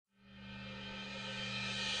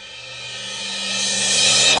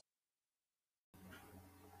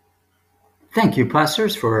Thank you,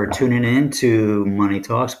 pastors, for tuning in to Money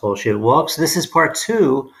Talks, Bullshit Walks. This is part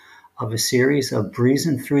two of a series of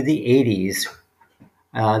breezing through the 80s.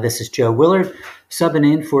 This is Joe Willard, subbing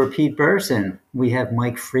in for Pete Burson. We have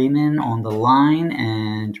Mike Freeman on the line,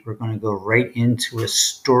 and we're going to go right into a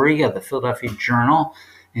story of the Philadelphia Journal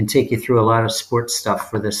and take you through a lot of sports stuff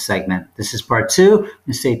for this segment. This is part two,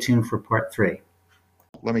 and stay tuned for part three.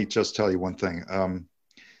 Let me just tell you one thing.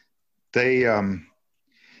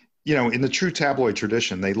 In the true tabloid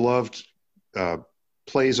tradition, they loved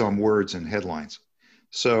plays on words and headlines.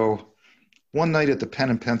 So one night at the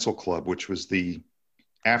Pen and Pencil Club, which was the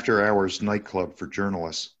after-hours nightclub for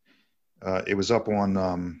journalists, it was up on,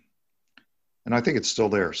 and I think it's still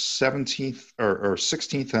there, 17th or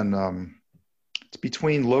 16th and it's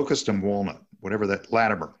between Locust and Walnut, whatever that,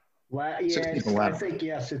 Latimer. I think,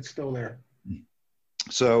 yes, it's still there.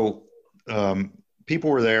 So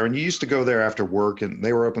people were there, and you used to go there after work, and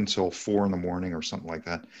they were open until 4 a.m. or something like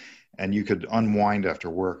that, and you could unwind after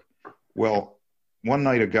work. Well, one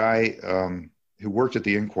night a guy who worked at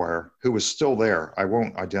the Inquirer, who was still there, I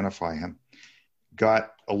won't identify him,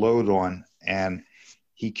 got a load on, and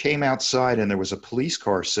he came outside, and there was a police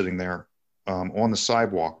car sitting there on the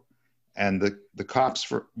sidewalk, and the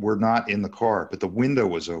cops were not in the car, but the window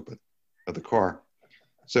was open of the car.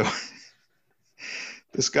 So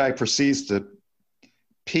this guy proceeds to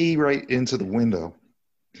pee right into the window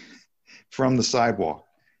from the sidewalk.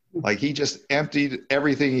 Like he just emptied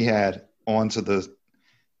everything he had onto the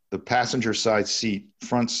passenger side seat,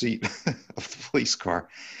 front seat of the police car.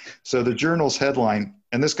 So the Journal's headline,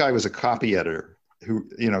 and this guy was a copy editor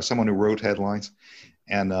someone who wrote headlines.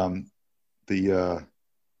 And the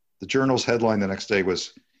Journal's headline the next day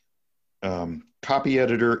was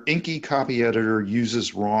inky copy editor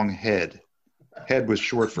uses wrong head. Head was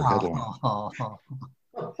short for headline.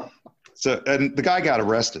 So, and the guy got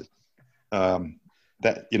arrested. The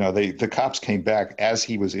cops came back as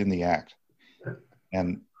he was in the act,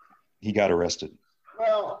 and he got arrested.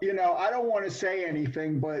 Well, I don't want to say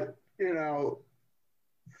anything, but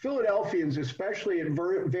Philadelphians, especially at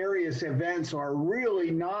various events, are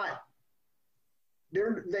really not.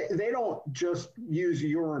 They don't just use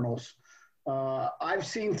urinals. I've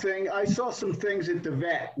seen things. I saw some things at the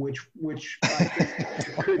vet, which I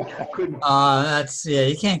think could.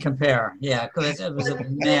 You can't compare. Yeah, because it was a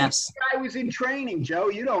mess. I was in training, Joe.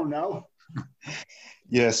 You don't know.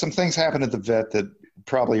 Yeah, some things happen at the vet that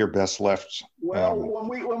probably are best left. Well,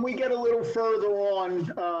 when we get a little further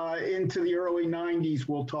on into the early '90s,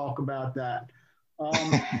 we'll talk about that.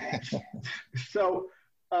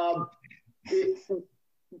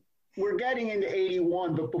 We're getting into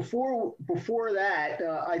 81, but before that,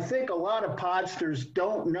 I think a lot of podsters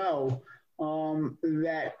don't know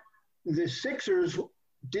that the Sixers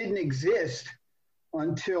didn't exist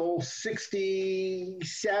until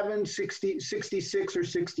 66 or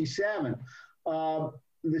 67.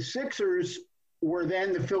 The Sixers were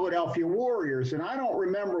then the Philadelphia Warriors, and I don't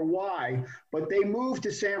remember why, but they moved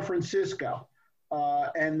to San Francisco.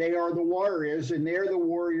 And they are the Warriors, and they're the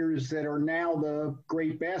Warriors that are now the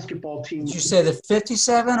great basketball team. Did you say the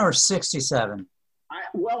 57 or 67?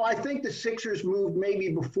 I think the Sixers moved maybe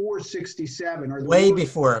before 67. Way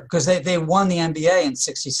before, because they won the NBA in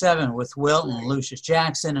 67 with Wilt and Lucius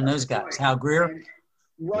Jackson and those guys. Hal Greer.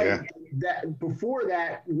 Before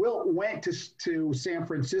that, Wilt went to San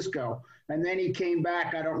Francisco, and then he came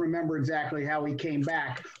back. I don't remember exactly how he came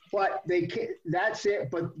back, but that's it.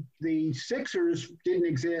 But the Sixers didn't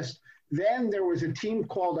exist. Then there was a team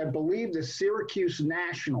called, I believe, the Syracuse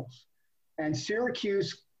Nationals, and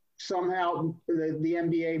Syracuse somehow the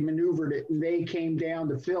NBA maneuvered it, and they came down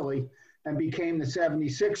to Philly and became the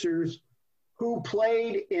 76ers, who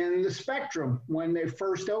played in the Spectrum when they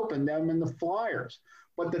first opened them in the Flyers.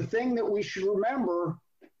 But the thing that we should remember,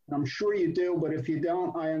 I'm sure you do, but if you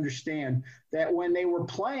don't, I understand, that when they were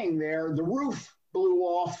playing there, the roof blew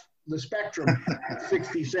off the Spectrum at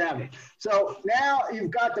 67. So now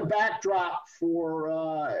you've got the backdrop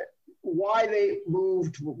for why they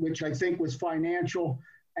moved, which I think was financial,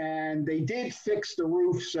 and they did fix the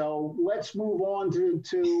roof. So let's move on to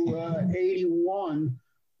 81.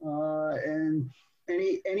 And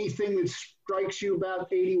anything that strikes you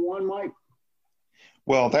about 81, Mike?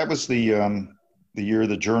 Well, that was the year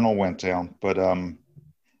the Journal went down. But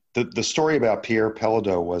the story about Pierre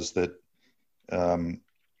Pellido was that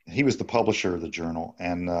he was the publisher of the Journal.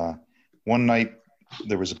 And one night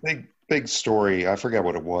there was a big story. I forget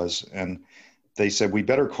what it was. And they said, we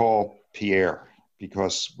better call Pierre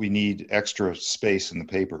because we need extra space in the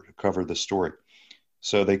paper to cover the story.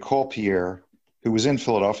 So they called Pierre, who was in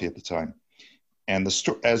Philadelphia at the time. And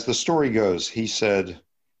as the story goes, he said,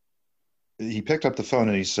 he picked up the phone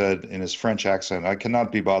and he said in his French accent, "I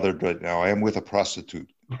cannot be bothered right now. I am with a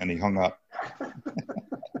prostitute." And he hung up.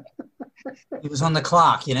 He was on the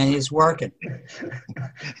clock, he's working.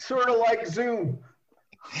 Sort of like Zoom.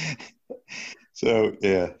 So,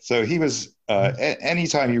 yeah. So he was,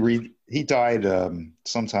 anytime you read, he died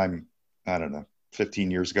sometime, I don't know,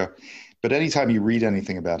 15 years ago. But anytime you read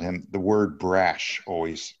anything about him, the word brash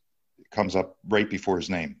always comes up right before his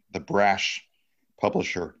name. The brash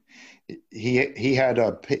publisher. He had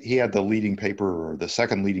the leading paper, or the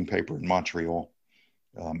second leading paper in Montreal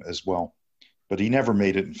as well, but he never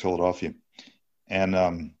made it in Philadelphia. And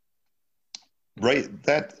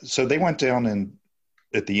so they went down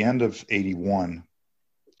at the end of 81.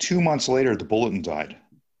 2 months later, the Bulletin died.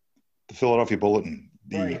 The Philadelphia Bulletin,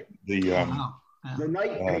 Right. the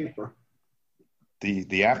night paper,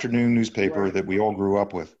 the afternoon newspaper right. that we all grew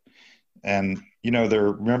up with. And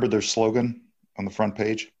remember their slogan on the front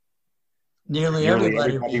page? Nearly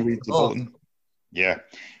everybody reads the Bulletin. Yeah.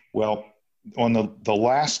 Well, on the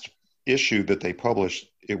last issue that they published,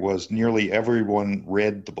 it was nearly everyone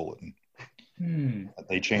read the Bulletin.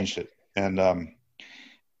 They changed it. And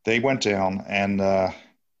they went down, and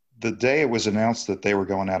the day it was announced that they were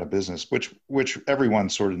going out of business, which everyone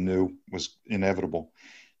sort of knew was inevitable,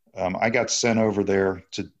 I got sent over there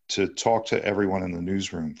to talk to everyone in the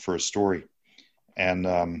newsroom for a story. And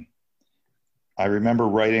I remember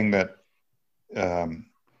writing that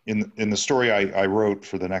in the story I wrote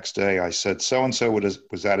for the next day, I said, so-and-so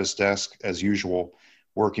was at his desk as usual,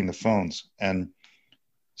 working the phones. And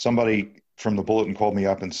somebody from the Bulletin called me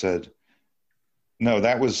up and said, "No,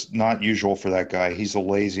 that was not usual for that guy. He's the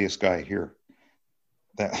laziest guy here."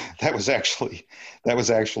 That was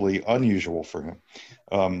actually unusual for him.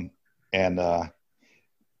 And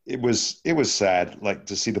it was sad, like,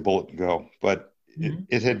 to see the Bulletin go, but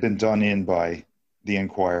it had been done in by the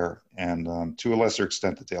Enquirer and to a lesser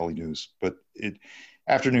extent the Daily News, but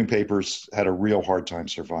afternoon papers had a real hard time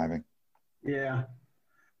surviving. Yeah.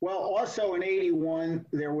 Well, also in 81,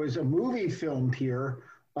 there was a movie filmed here,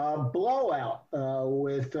 Blowout,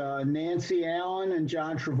 with Nancy Allen and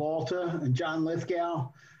John Travolta and John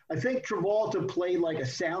Lithgow. I think Travolta played like a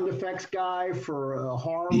sound effects guy for a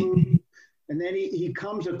horror movie. And then he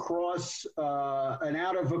comes across a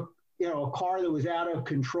car that was out of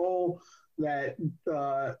control that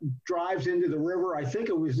drives into the river. I think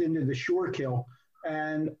it was into the Schuylkill.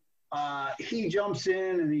 And he jumps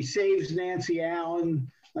in and he saves Nancy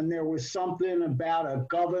Allen. And there was something about a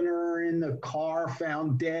governor in the car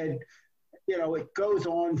found dead. It goes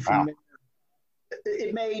on from there.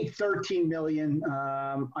 It made $13 million.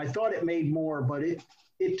 I thought it made more, but it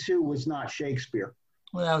too was not Shakespeare.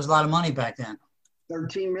 Well, that was a lot of money back then.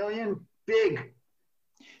 13 million, big.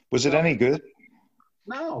 Was it any good?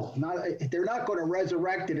 No, they're not going to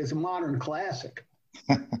resurrect it as a modern classic.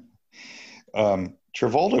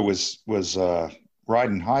 Travolta was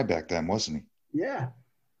riding high back then, wasn't he? Yeah.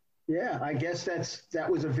 I guess that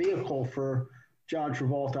was a vehicle for John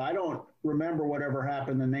Travolta. I don't remember whatever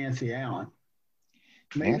happened to Nancy Allen.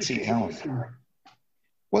 Maybe Nancy Allen.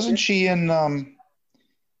 Wasn't she in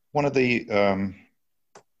one of the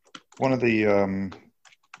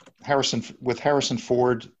Harrison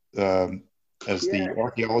Ford as the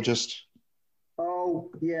archaeologist?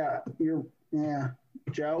 Oh yeah,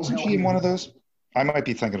 Joe. Wasn't she in one of those? I might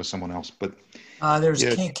be thinking of someone else, but there's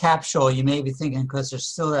Kate Capshaw. You may be thinking, because there's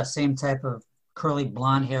still that same type of curly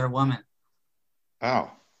blonde hair woman.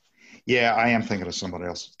 Oh, yeah, I am thinking of somebody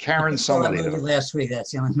else. Karen somebody. Last week.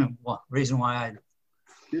 That's the only reason why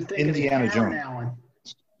You're thinking Indiana of Karen Jones. Allen.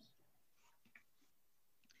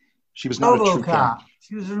 She was not a true Karen.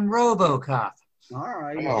 She was in RoboCop. All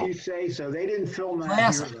right, if you say so. They didn't film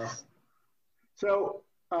that here, though. So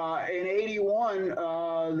in 81,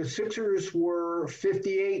 the Sixers were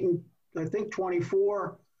 58 and I think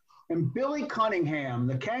 24. And Billy Cunningham,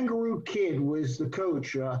 the Kangaroo Kid, was the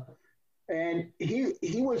coach. And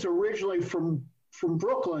he was originally from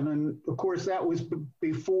Brooklyn. And, of course, that was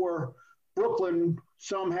before Brooklyn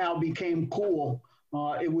somehow became cool.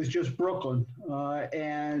 It was just Brooklyn.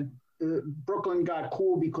 And Brooklyn got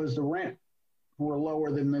cool because the rent were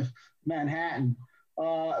lower than the Manhattan.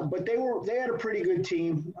 But they had a pretty good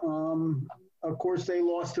team. Of course, they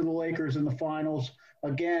lost to the Lakers in the finals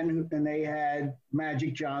again, and they had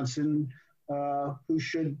Magic Johnson, who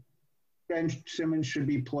Ben Simmons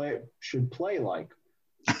should play like.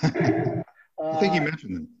 I think you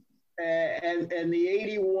mentioned them. And the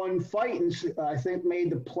 81 Titans, I think, made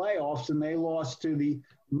the playoffs, and they lost to the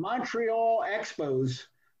Montreal Expos,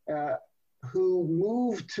 who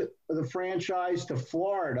moved the franchise to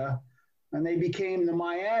Florida. and they became the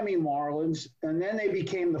Miami Marlins, and then they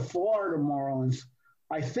became the Florida Marlins.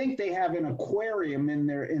 I think they have an aquarium in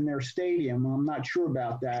their stadium. I'm not sure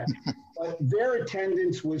about that, but their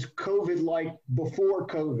attendance was COVID-like before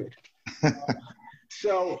COVID.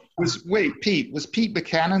 So Pete, was Pete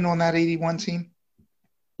Buchanan on that 81 team?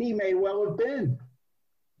 He may well have been.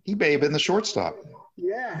 He may have been the shortstop.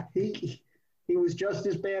 Yeah, he was just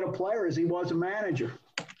as bad a player as he was a manager.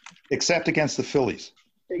 Except against the Phillies.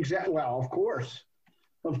 Exactly. Well, of course.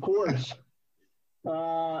 Who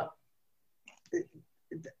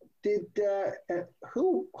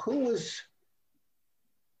was?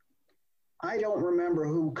 I don't remember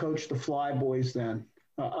who coached the Flyboys then.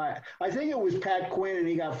 I think it was Pat Quinn, and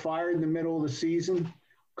he got fired in the middle of the season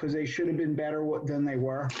because they should have been better than they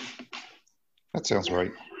were. That sounds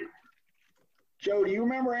right. Joe, do you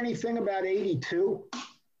remember anything about 82?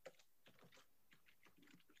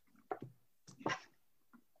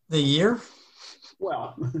 The year?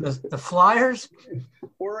 Well, the Flyers?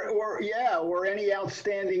 or any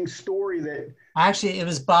outstanding story that. Actually, it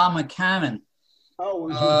was Bob McCammon. Oh,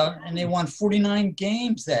 and they won 49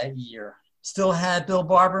 games that year. Still had Bill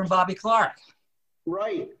Barber and Bobby Clark.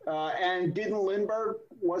 Right. And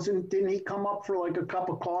didn't he come up for like a cup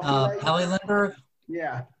of coffee? Pelly Lindbergh?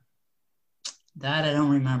 Yeah. That I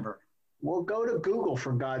don't remember. Well, go to Google,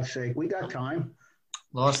 for God's sake. We got time.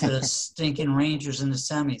 Lost to the stinking Rangers in the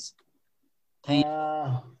semis.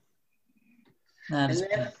 Painful. That is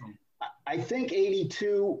painful. I think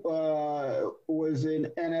 82 was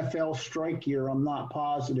an NFL strike year. I'm not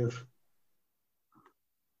positive.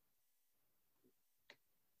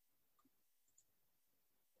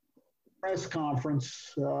 Press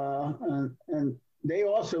conference, and they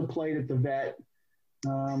also played at the Vet.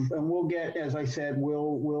 And we'll get, as I said,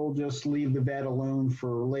 we'll just leave the Vet alone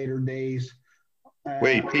for later days.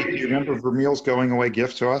 Wait, Pete, do you remember Vermeil's going away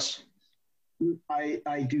gift to us?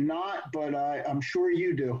 I do not, but I'm sure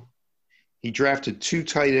you do. He drafted 2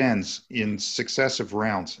 tight ends in successive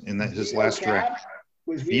rounds in his last draft.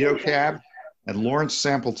 Was Vito Cab and Lawrence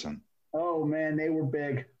Sampleton. Oh, man, they were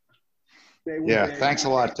big. Big. Thanks a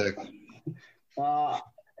lot, Dick. But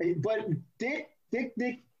Dick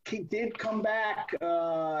did come back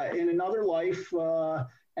in another life,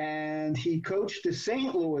 and he coached the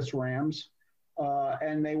St. Louis Rams,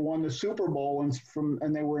 and they won the Super Bowl,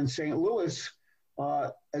 and they were in St. Louis.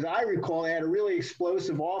 As I recall, they had a really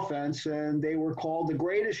explosive offense, and they were called the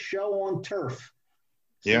greatest show on turf.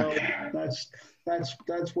 Yeah, so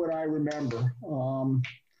that's what I remember.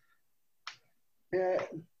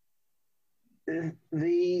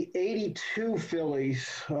 The 82 Phillies,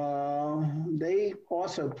 they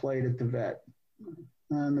also played at the Vet,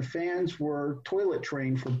 and the fans were toilet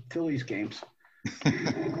trained for Phillies games.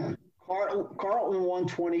 Carlton won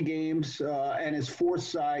 20 games and his 4th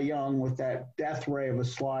Cy Young with that death ray of a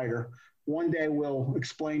slider. One day we'll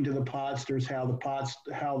explain to the podsters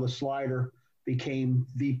how the slider became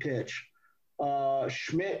the pitch.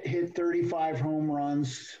 Schmidt hit 35 home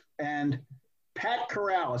runs, and Pat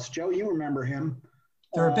Corrales, Joe, you remember him.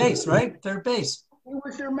 Third base, right? Third base. He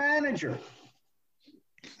was their manager.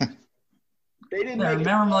 I remember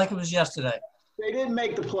him like it was yesterday. They didn't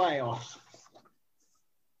make the playoffs.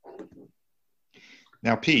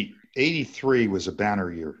 Now, Pete, 83 was a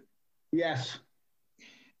banner year. Yes.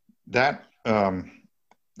 That the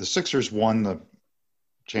Sixers won the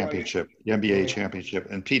championship, the NBA championship.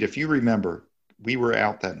 And Pete, if you remember, we were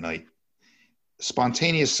out that night.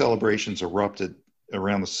 Spontaneous celebrations erupted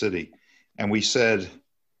around the city. And we said,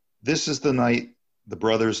 this is the night the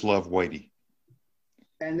brothers love Whitey.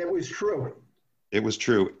 And it was true. It was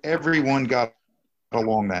true. Everyone got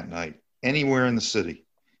along that night, anywhere in the city.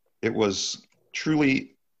 It was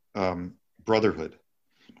truly brotherhood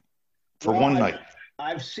for one night.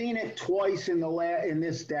 I've seen it twice in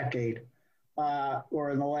this decade, or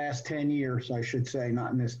in the last 10 years, I should say,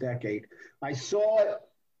 not in this decade. I saw it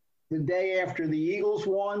the day after the Eagles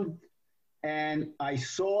won, and I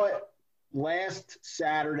saw it last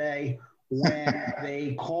Saturday when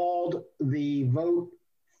they called the vote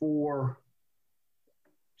for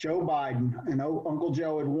Joe Biden, and Uncle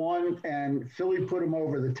Joe had won, and Philly put him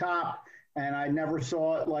over the top. And I never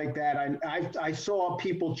saw it like that. I saw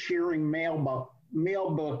people cheering mail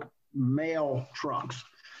trucks,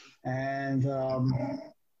 and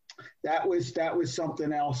that was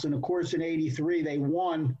something else. And of course, in '83 they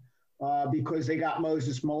won because they got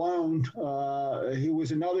Moses Malone. He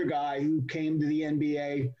was another guy who came to the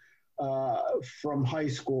NBA from high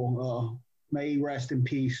school. May he rest in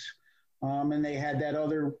peace. And they had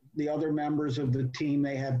the other members of the team.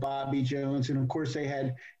 They had Bobby Jones, and of course they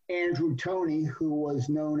had Andrew Toney, who was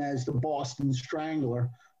known as the Boston Strangler.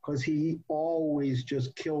 because he always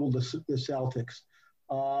just killed the Celtics.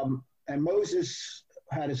 And Moses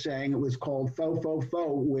had a saying, it was called fo, fo,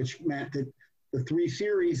 fo, which meant that the 3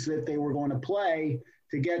 series that they were going to play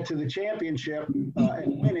to get to the championship and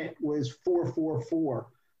win it was 4-4-4.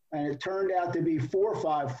 And it turned out to be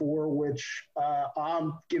 4-5-4, which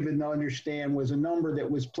I'm given to understand was a number that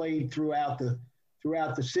was played throughout the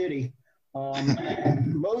city.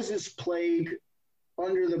 And Moses played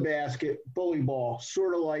under the basket bully ball,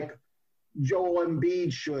 sort of like Joel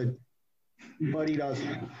Embiid should, but he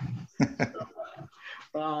doesn't.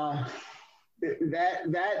 Do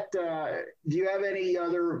you have any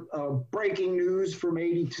other breaking news from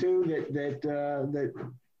 '82 that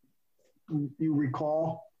you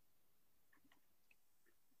recall?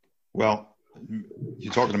 Well, you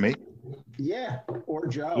talking to me? Yeah, or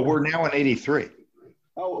Joe. Well, we're now in '83.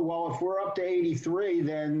 Oh, well, if we're up to '83,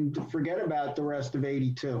 then forget about the rest of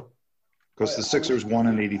 '82. Because the Sixers won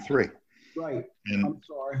in '83. Right. And I'm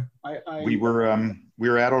sorry. we were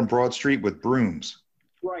out on Broad Street with brooms.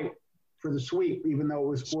 Right. For the sweep, even though it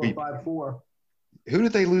was 4-5-4. Who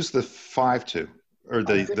did they lose the 5 to? Or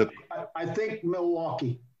I think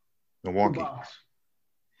Milwaukee. Milwaukee. The Bucks.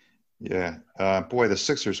 Yeah. Boy, the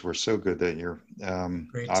Sixers were so good that year.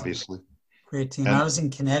 Obviously. Great team. I was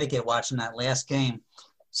in Connecticut watching that last game,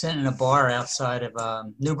 sitting in a bar outside of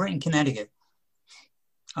New Britain, Connecticut.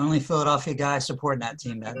 Only Philadelphia guys supporting that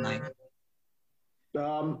team that night.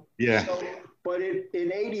 Yeah. But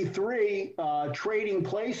in '83, Trading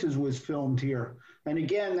Places was filmed here. And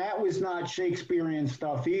again, that was not Shakespearean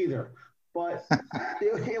stuff either. But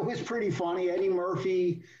it was pretty funny. Eddie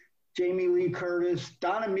Murphy, Jamie Lee Curtis,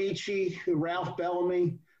 Don Amici, Ralph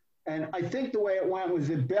Bellamy. And I think the way it went was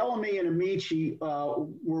that Bellamy and Amici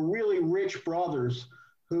were really rich brothers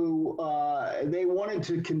who they wanted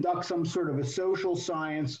to conduct some sort of a social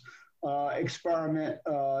science experiment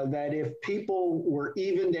that if people were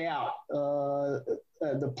evened out,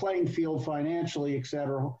 the playing field financially, et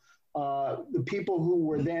cetera, the people who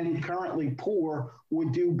were then currently poor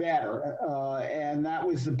would do better. And that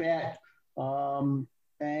was the bet.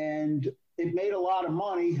 And it made a lot of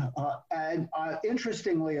money. And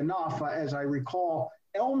interestingly enough, as I recall,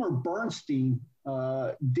 Elmer Bernstein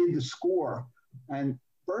did the score. And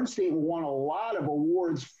Bernstein won a lot of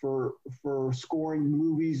awards for scoring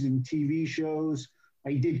movies and TV shows.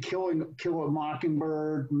 He did Kill a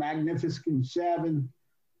Mockingbird, Magnificent Seven,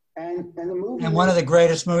 and the movie. And one of the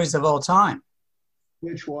greatest movies of all time.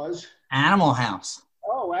 Which was? Animal House.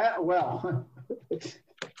 Oh, well,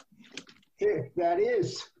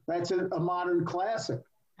 that's a modern classic.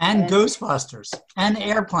 And Ghostbusters and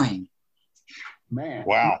Airplane. Man.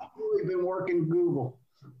 Wow. I've really been working Google.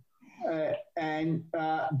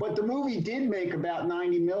 But the movie did make about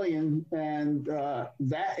 90 million, and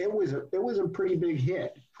that it was a pretty big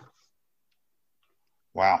hit.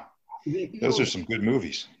 Wow, those are some good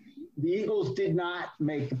movies. The Eagles did not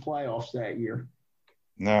make the playoffs that year.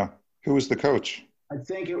 No, who was the coach? I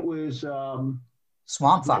think it was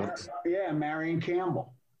Swamp Fox. Yeah, Marion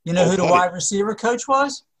Campbell. You know who the wide receiver coach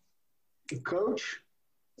was? The coach?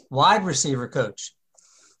 Wide receiver coach.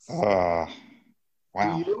 Wow.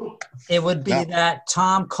 It would be that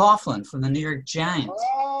Tom Coughlin from the New York Giants.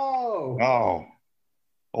 Oh,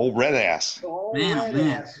 old red ass.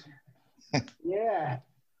 Man. Yeah.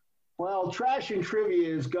 Well, Trash and Trivia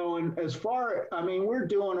is going as far. I mean, we're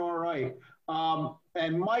doing all right.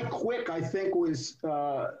 And Mike Quick, I think, was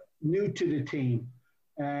new to the team.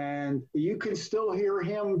 And you can still hear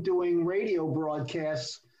him doing radio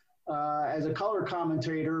broadcasts as a color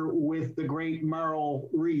commentator with the great Merrill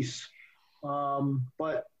Reese.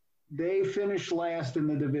 But they finished last in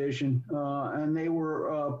the division, and they were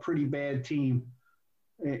a pretty bad team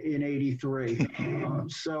in '83.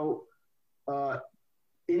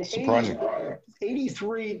 In surprising.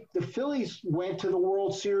 83, the Phillies went to the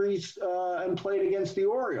World Series and played against the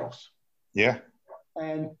Orioles. Yeah.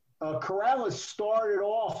 And Corrales started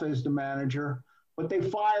off as the manager, but they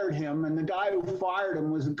fired him, and the guy who fired him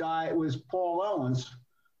was Paul Owens.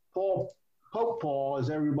 Paul, as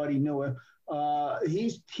everybody knew him.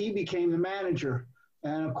 He became the manager.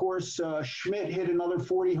 And, of course, Schmidt hit another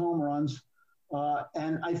 40 home runs.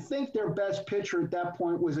 And I think their best pitcher at that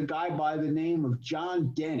point was a guy by the name of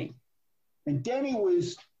John Denny. And Denny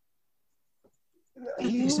was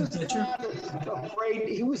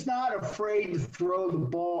not afraid to throw the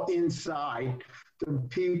ball inside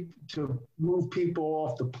to move people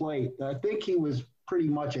off the plate. I think he was pretty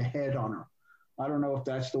much a head hunter. I don't know if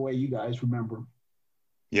that's the way you guys remember him.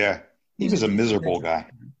 Yeah, he was a miserable guy.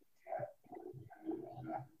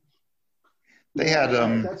 They had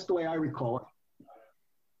that's the way I recall it.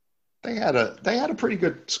 they had a pretty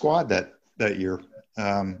good squad that year.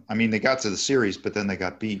 I mean, they got to the series, but then they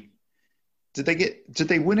got beat. Did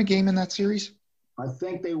they win a game in that series? I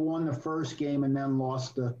think they won the first game and then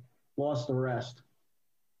lost the rest.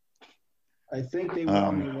 I think they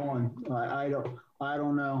won one. I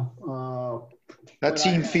don't know. That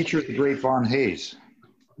team featured the great Von Hayes.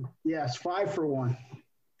 Yes, 5-1.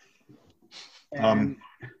 And,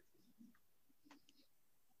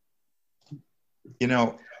 you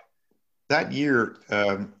know, that year,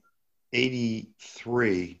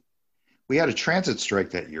 83, we had a transit strike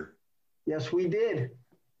that year. yes, we did.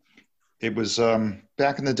 It was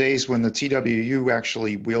back in the days when the TWU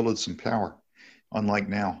actually wielded some power, unlike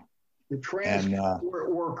now. The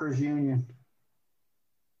Transport Workers Union.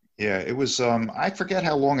 Yeah, it was. I forget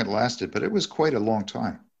how long it lasted, but it was quite a long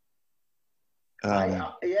time.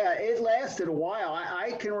 Yeah, it lasted a while.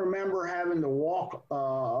 I can remember having to walk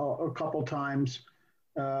a couple times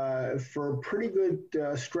for a pretty good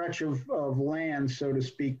stretch of land, so to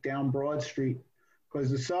speak, down Broad Street,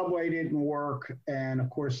 because the subway didn't work, and of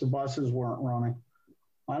course the buses weren't running.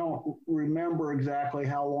 I don't remember exactly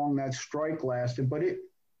how long that strike lasted, but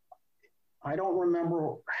I don't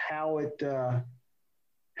remember how it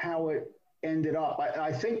ended up.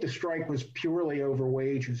 I think the strike was purely over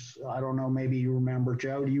wages. I don't know. Maybe you remember,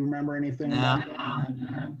 Joe. Do you remember anything? No.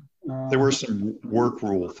 There were some work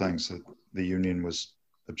rule things that the union was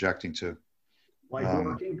objecting to. Like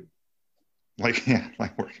working?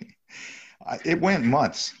 Like working. It went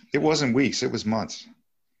months. It wasn't weeks. It was months.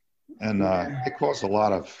 And it caused a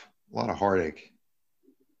lot of heartache.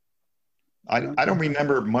 I don't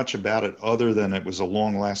remember much about it other than it was a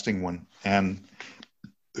long-lasting one. And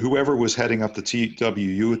whoever was heading up the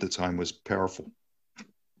TWU at the time was powerful.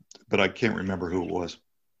 But I can't remember who it was.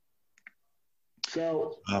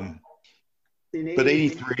 So, but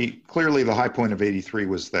 83, clearly the high point of 83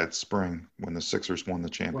 was that spring when the Sixers won the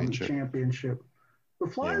championship. The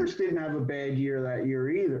Flyers didn't have a bad year that year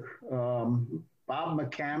either. Bob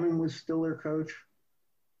McCammon was still their coach.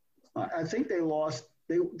 I think they lost.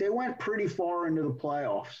 They went pretty far into the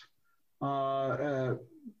playoffs.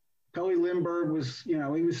 Kelly Lindbergh was, he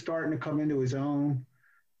was starting to come into his own.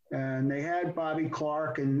 And they had Bobby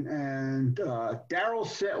Clark and Darryl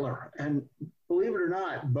Sittler. And believe it or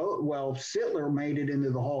not, Sittler made it into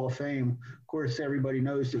the Hall of Fame. Of course, everybody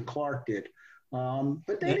knows that Clark did.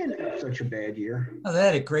 But they didn't have such a bad year. Oh, they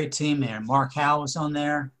had a great team there. Mark Howe was on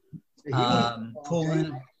there.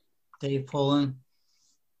 Pullen, Dave Pullen.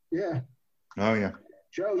 Yeah. Oh, yeah.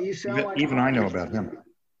 Joe, you sound like... Even I know about him.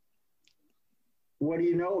 What do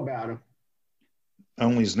you know about him?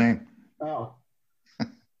 Only his name. Oh.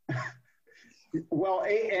 Well,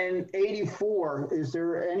 and 84, is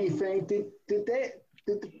there anything... Did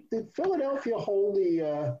Philadelphia hold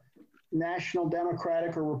the National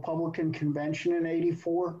Democratic or Republican Convention in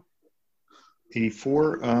 84?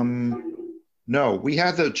 84? No, we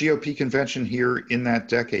had the GOP convention here in that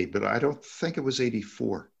decade, but I don't think it was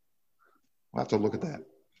 84. We'll have to look at that.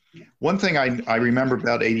 One thing I remember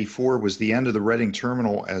about 84 was the end of the Reading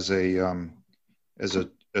Terminal as a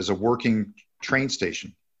working train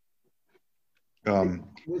station. You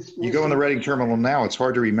go in the Reading Terminal now, it's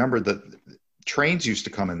hard to remember that trains used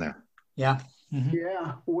to come in there. Yeah. Mm-hmm.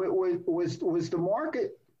 Yeah. Was the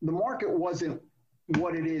market wasn't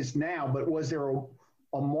what it is now, but was there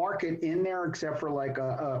a market in there except for like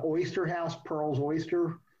a Oyster House, Pearl's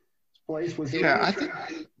Oyster place? Was there? Yeah,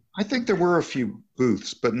 I think there were a few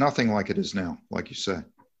booths, but nothing like it is now, like you say.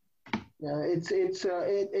 Yeah,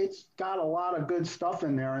 it's got a lot of good stuff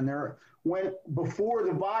in there, and before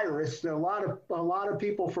the virus, a lot of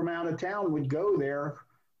people from out of town would go there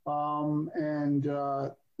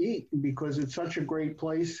and eat because it's such a great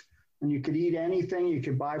place, and you could eat anything, you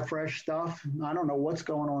could buy fresh stuff. I don't know what's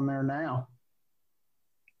going on there now.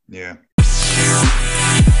 Yeah.